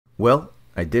Well,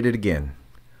 I did it again.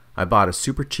 I bought a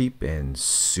super cheap and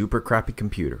super crappy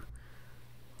computer.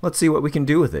 Let's see what we can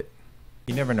do with it.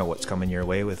 You never know what's coming your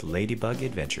way with Ladybug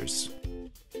Adventures.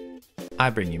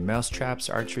 I bring you mousetraps,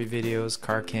 archery videos,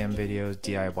 car cam videos,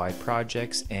 DIY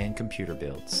projects, and computer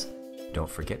builds. Don't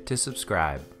forget to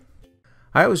subscribe.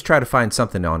 I always try to find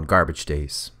something on garbage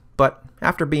days, but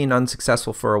after being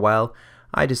unsuccessful for a while,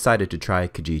 I decided to try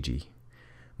Kijiji.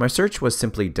 My search was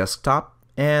simply desktop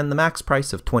and the max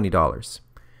price of $20.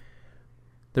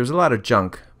 There's a lot of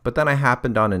junk, but then I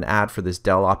happened on an ad for this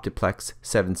Dell Optiplex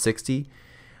 760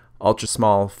 ultra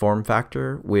small form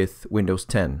factor with Windows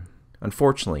 10.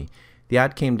 Unfortunately, the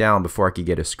ad came down before I could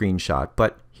get a screenshot,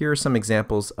 but here are some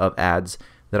examples of ads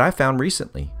that I found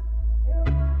recently.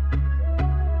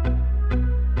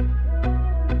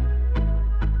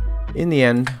 In the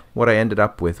end, what I ended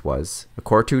up with was a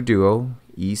Core 2 Duo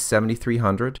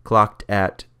E7300 clocked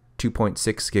at 2.6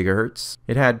 GHz.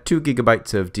 It had 2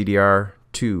 GB of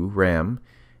DDR2 RAM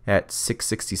at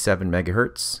 667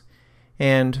 MHz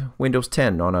and Windows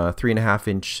 10 on a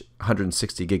 3.5-inch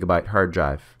 160 GB hard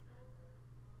drive.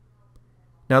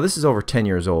 Now this is over 10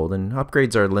 years old and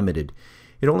upgrades are limited.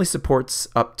 It only supports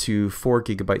up to 4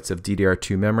 GB of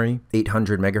DDR2 memory,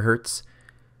 800 MHz.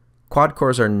 Quad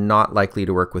cores are not likely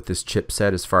to work with this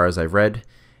chipset as far as I've read,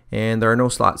 and there are no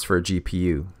slots for a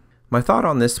GPU. My thought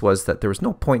on this was that there was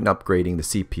no point in upgrading the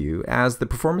CPU as the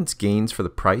performance gains for the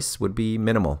price would be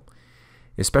minimal,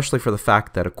 especially for the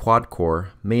fact that a quad core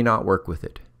may not work with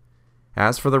it.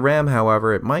 As for the RAM,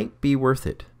 however, it might be worth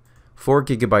it. 4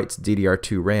 GB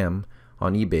DDR2 RAM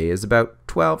on eBay is about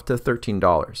 $12 to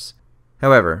 $13.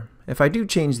 However, if I do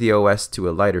change the OS to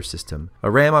a lighter system, a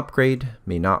RAM upgrade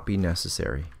may not be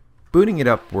necessary. Booting it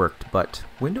up worked, but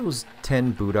Windows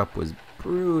 10 boot up was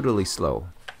brutally slow.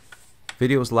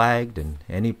 Videos lagged and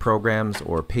any programs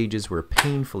or pages were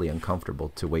painfully uncomfortable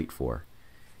to wait for.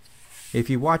 If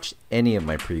you watched any of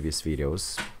my previous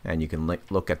videos, and you can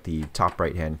look at the top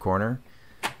right hand corner,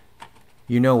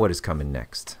 you know what is coming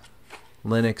next.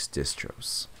 Linux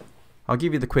distros. I'll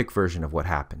give you the quick version of what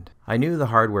happened. I knew the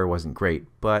hardware wasn't great,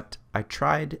 but I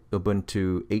tried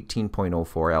Ubuntu 18.04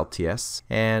 LTS,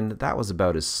 and that was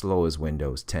about as slow as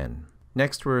Windows 10.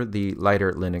 Next were the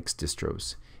lighter Linux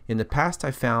distros. In the past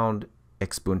I found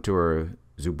Xubuntu or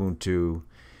Xubuntu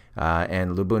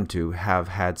and Lubuntu have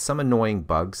had some annoying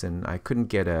bugs and I couldn't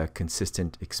get a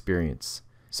consistent experience.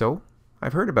 So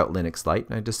I've heard about Linux Lite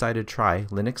and I decided to try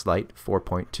Linux Lite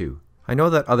 4.2. I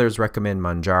know that others recommend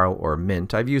Manjaro or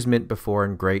Mint. I've used Mint before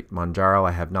and great. Manjaro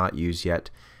I have not used yet,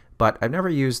 but I've never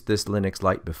used this Linux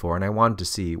Lite before and I wanted to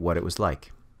see what it was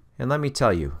like. And let me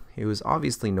tell you, it was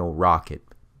obviously no rocket,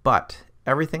 but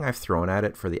everything I've thrown at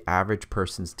it for the average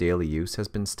person's daily use has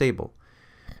been stable.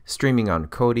 Streaming on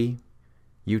Kodi,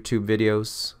 YouTube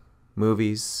videos,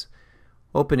 movies,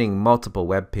 opening multiple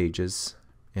web pages,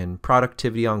 and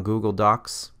productivity on Google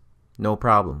Docs, no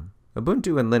problem.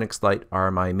 Ubuntu and Linux Lite are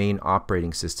my main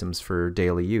operating systems for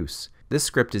daily use. This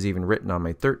script is even written on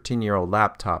my 13-year-old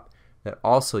laptop that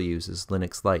also uses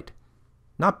Linux Lite.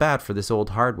 Not bad for this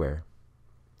old hardware.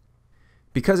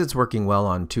 Because it's working well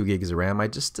on 2 gigs of RAM, I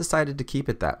just decided to keep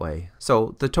it that way.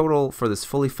 So the total for this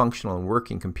fully functional and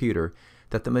working computer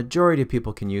that the majority of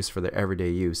people can use for their everyday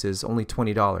use is only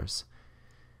 $20.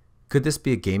 Could this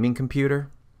be a gaming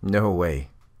computer? No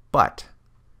way. But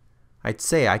I'd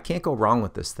say I can't go wrong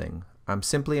with this thing. I'm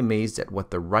simply amazed at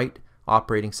what the right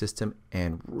operating system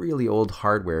and really old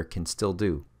hardware can still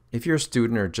do. If you're a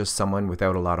student or just someone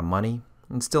without a lot of money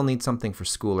and still need something for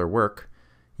school or work,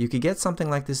 you could get something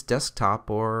like this desktop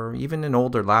or even an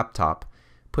older laptop,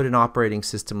 put an operating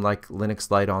system like Linux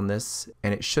Lite on this,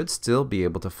 and it should still be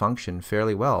able to function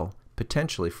fairly well,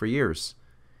 potentially for years.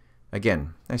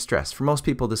 Again, I stress, for most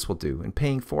people this will do, and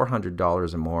paying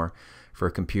 $400 or more for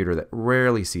a computer that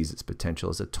rarely sees its potential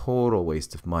is a total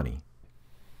waste of money.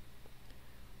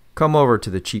 Come over to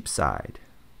the cheap side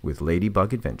with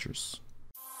Ladybug Adventures.